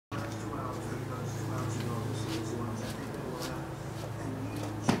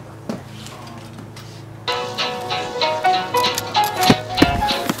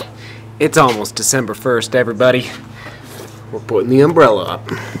It's almost December 1st, everybody. We're putting the umbrella up.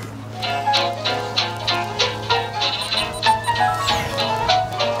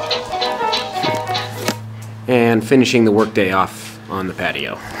 And finishing the workday off on the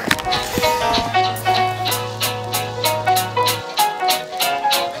patio.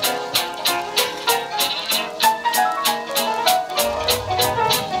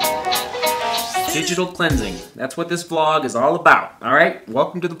 Digital cleansing. That's what this vlog is all about. Alright?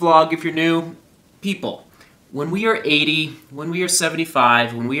 Welcome to the vlog if you're new. People, when we are 80, when we are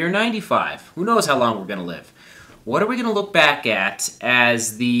 75, when we are 95, who knows how long we're going to live? What are we going to look back at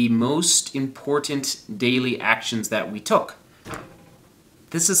as the most important daily actions that we took?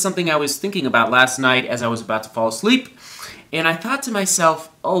 This is something I was thinking about last night as I was about to fall asleep, and I thought to myself,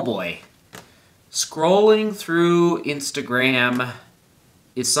 oh boy, scrolling through Instagram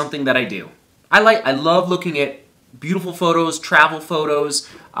is something that I do. I love looking at beautiful photos, travel photos,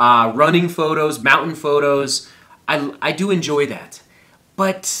 running photos, mountain photos. I do enjoy that.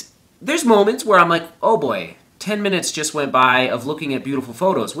 But there's moments where I'm like, oh boy, 10 minutes just went by of looking at beautiful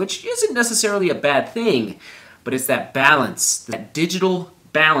photos, which isn't necessarily a bad thing, but it's that balance, that digital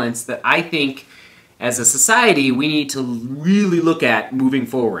balance that I think as a society we need to really look at moving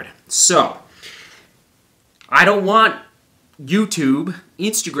forward. So, I don't want YouTube,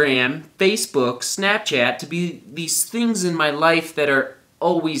 Instagram, Facebook, Snapchat to be these things in my life that are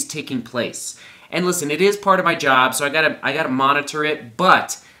always taking place. And listen, it is part of my job, so I gotta monitor it,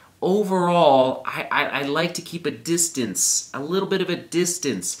 but overall, I like to keep a distance, a little bit of a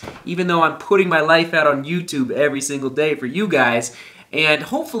distance, even though I'm putting my life out on YouTube every single day for you guys. And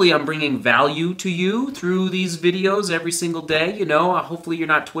hopefully I'm bringing value to you through these videos every single day, you know. Hopefully you're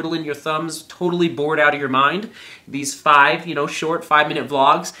not twiddling your thumbs, totally bored out of your mind. These short 5-minute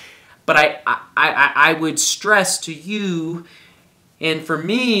vlogs. But I would stress to you, and for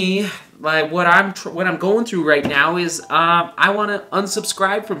me, like what I'm going through right now is I want to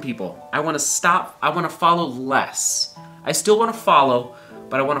unsubscribe from people. I want to stop. I want to follow less. I still want to follow,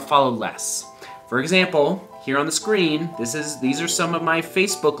 but I want to follow less. For example, here on the screen, these are some of my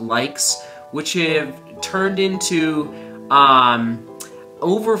Facebook likes, which have turned into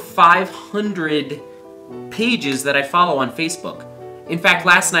over 500 pages that I follow on Facebook. In fact,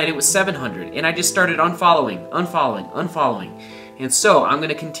 last night it was 700, and I just started unfollowing. And so I'm going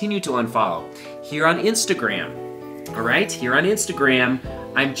to continue to unfollow. Here on Instagram, all right? Here on Instagram,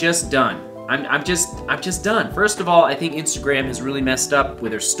 I'm just done. I'm just done. First of all, I think Instagram has really messed up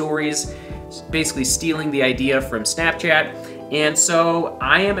with their stories, basically stealing the idea from Snapchat. And so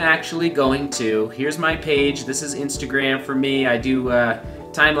I am actually going to, here's my page. This is Instagram for me. I do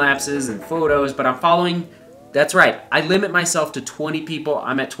time lapses and photos, but I'm following, that's right, I limit myself to 20 people.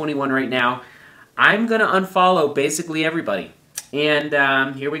 I'm at 21 right now. I'm gonna unfollow basically everybody.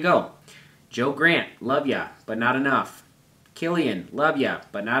 And here we go. Joe Grant, love ya, but not enough. Killian, love ya,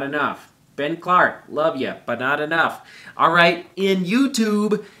 but not enough. Ben Clark, love ya, but not enough. All right, in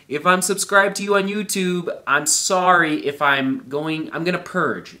YouTube, if I'm subscribed to you on YouTube, I'm sorry if I'm gonna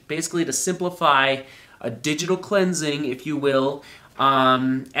purge. Basically to simplify a digital cleansing, if you will,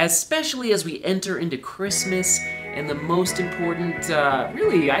 especially as we enter into Christmas and the most important,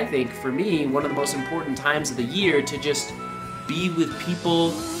 really, I think, for me, one of the most important times of the year to just be with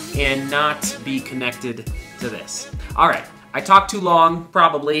people and not be connected to this. All right, I talked too long,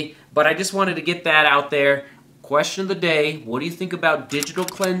 probably, but I just wanted to get that out there. Question of the day, what do you think about digital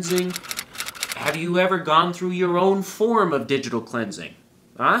cleansing? Have you ever gone through your own form of digital cleansing?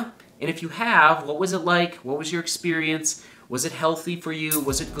 Huh? And if you have, what was it like? What was your experience? Was it healthy for you?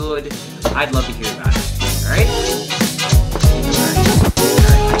 Was it good? I'd love to hear about it. All right? All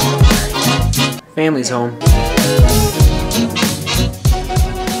right. Family's home.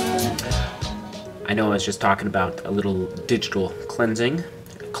 I know I was just talking about a little digital cleansing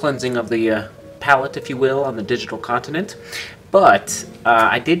of the palette, if you will, on the digital continent. But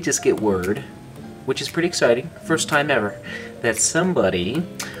I did just get word, which is pretty exciting, first time ever, that somebody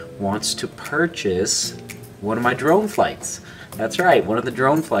wants to purchase one of my drone flights. That's right, one of the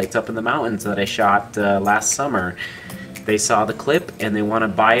drone flights up in the mountains that I shot last summer. They saw the clip and they want to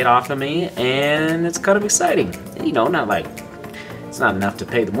buy it off of me, and it's kind of exciting. You know, not like, it's not enough to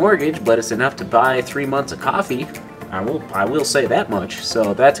pay the mortgage, but it's enough to buy 3 months of coffee. I will say that much,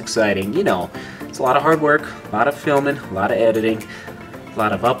 so that's exciting. You know, it's a lot of hard work, a lot of filming, a lot of editing, a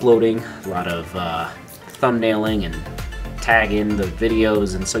lot of uploading, a lot of thumbnailing and tagging the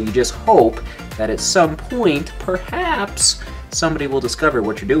videos, and so you just hope that at some point, perhaps, somebody will discover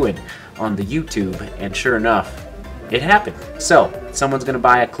what you're doing on the YouTube, and sure enough, it happened. So, someone's gonna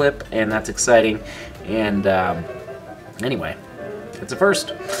buy a clip, and that's exciting, and anyway, it's a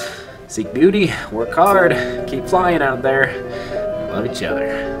first. Seek beauty, work hard, keep flying out there. Love each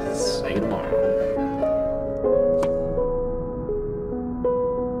other.